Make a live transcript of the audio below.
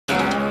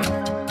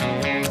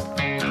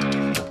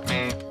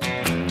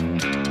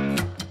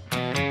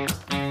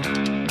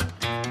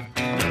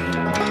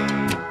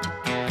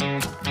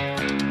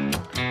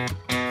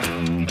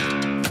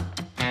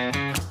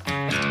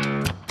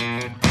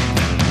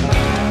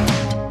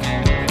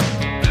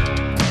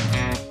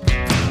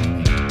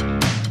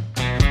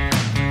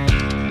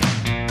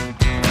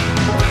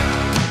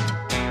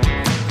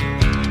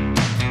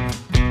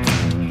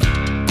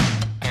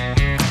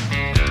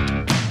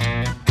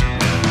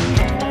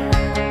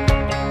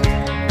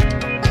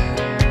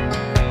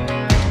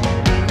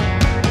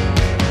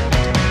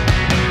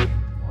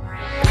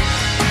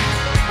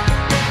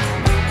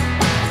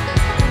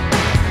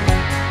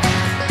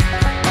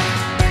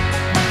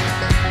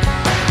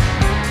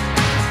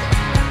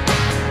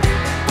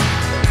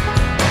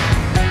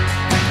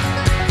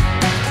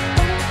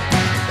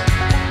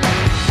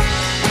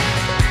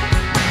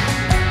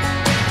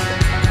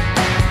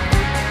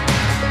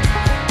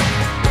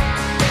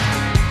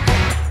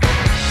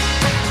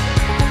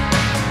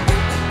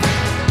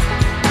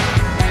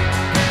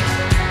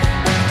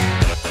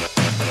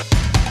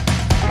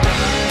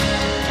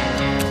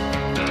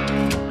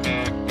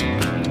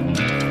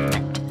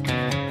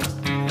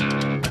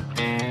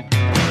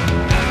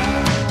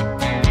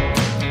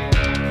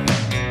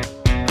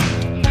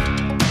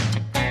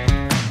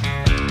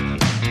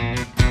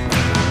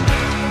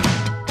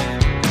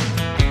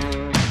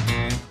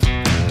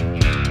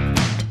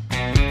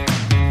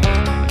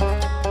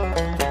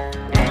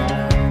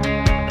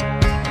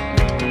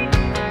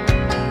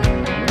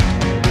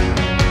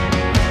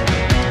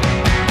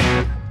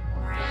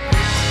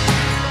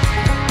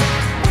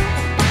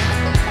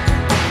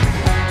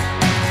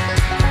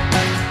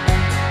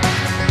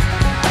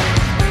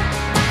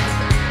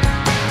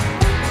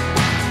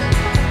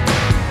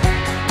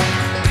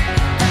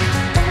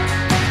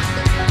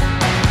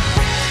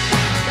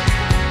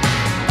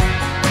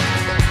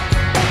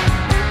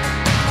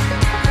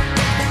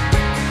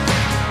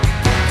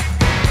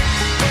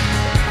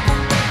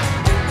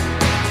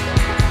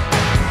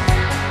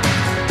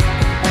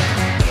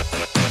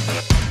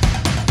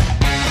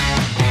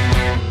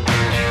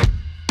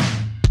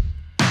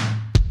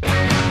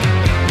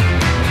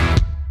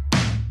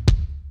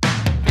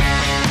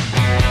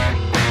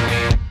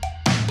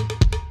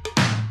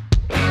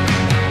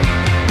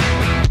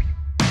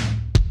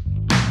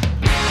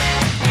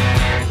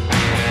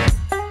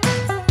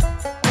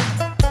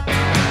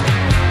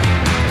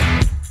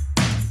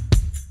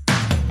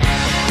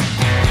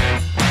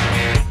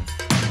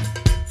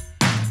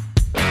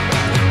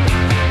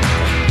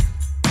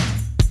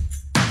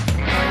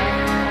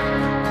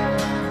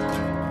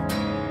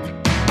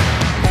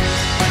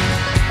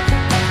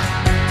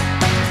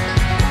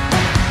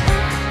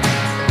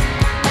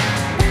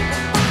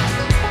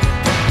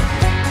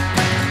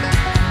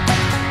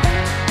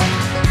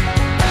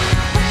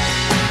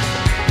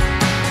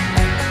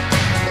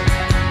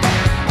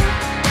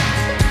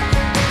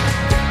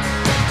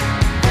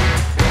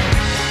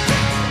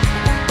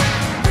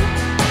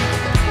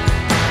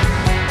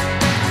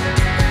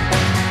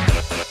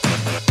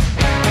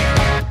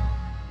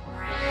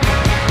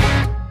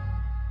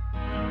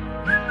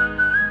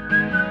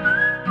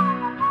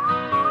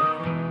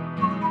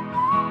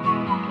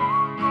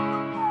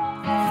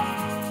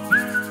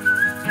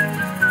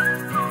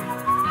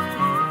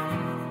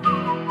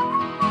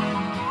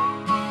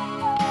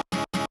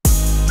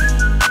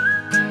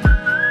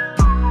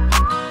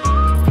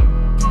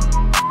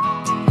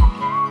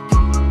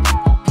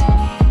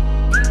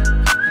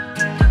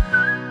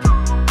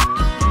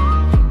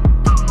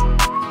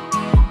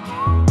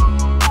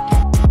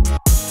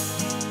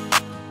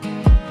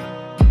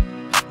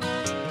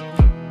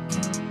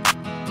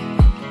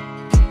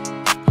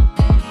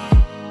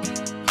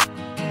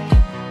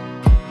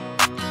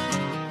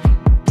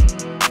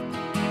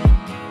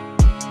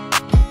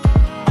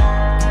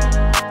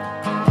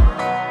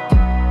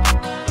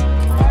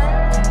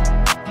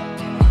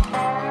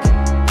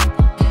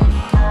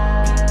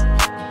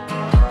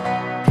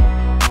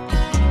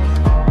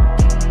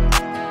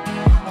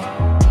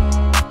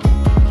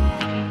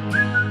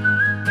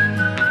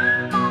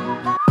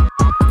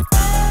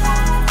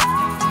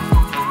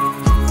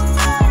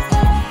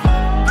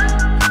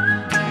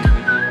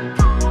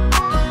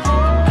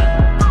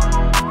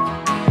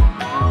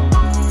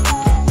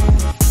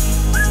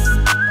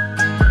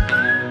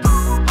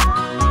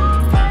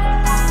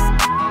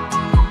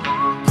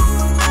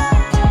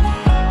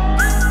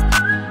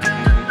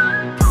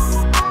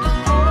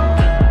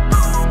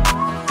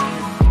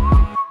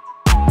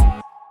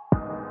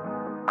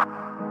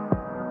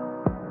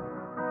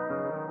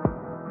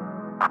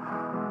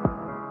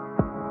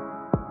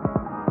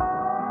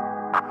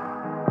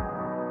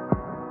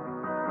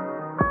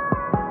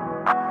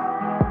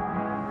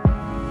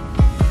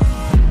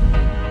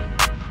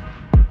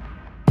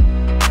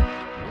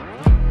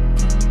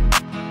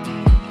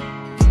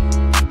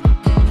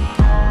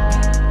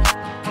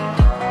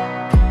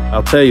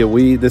I'll tell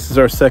you, this is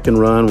our second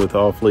run with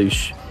Off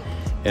Leash,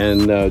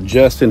 and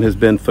Justin has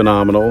been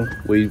phenomenal.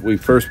 We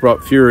first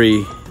brought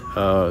Fury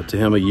to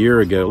him a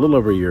little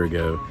over a year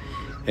ago,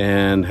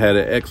 and had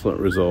excellent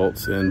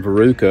results. And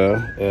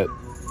Veruca, at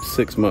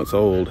 6 months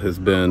old, has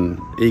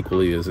been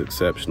equally as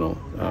exceptional.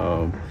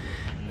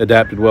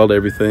 Adapted well to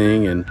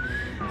everything and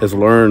has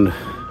learned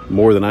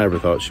more than I ever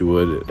thought she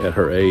would at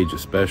her age,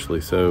 especially.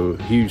 So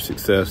huge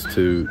success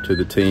to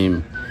the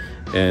team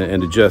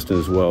and to Justin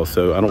as well.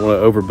 So I don't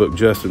want to overbook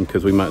Justin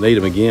because we might need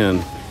him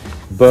again,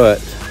 but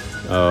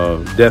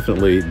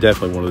definitely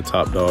one of the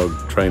top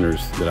dog trainers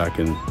that I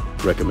can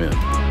recommend.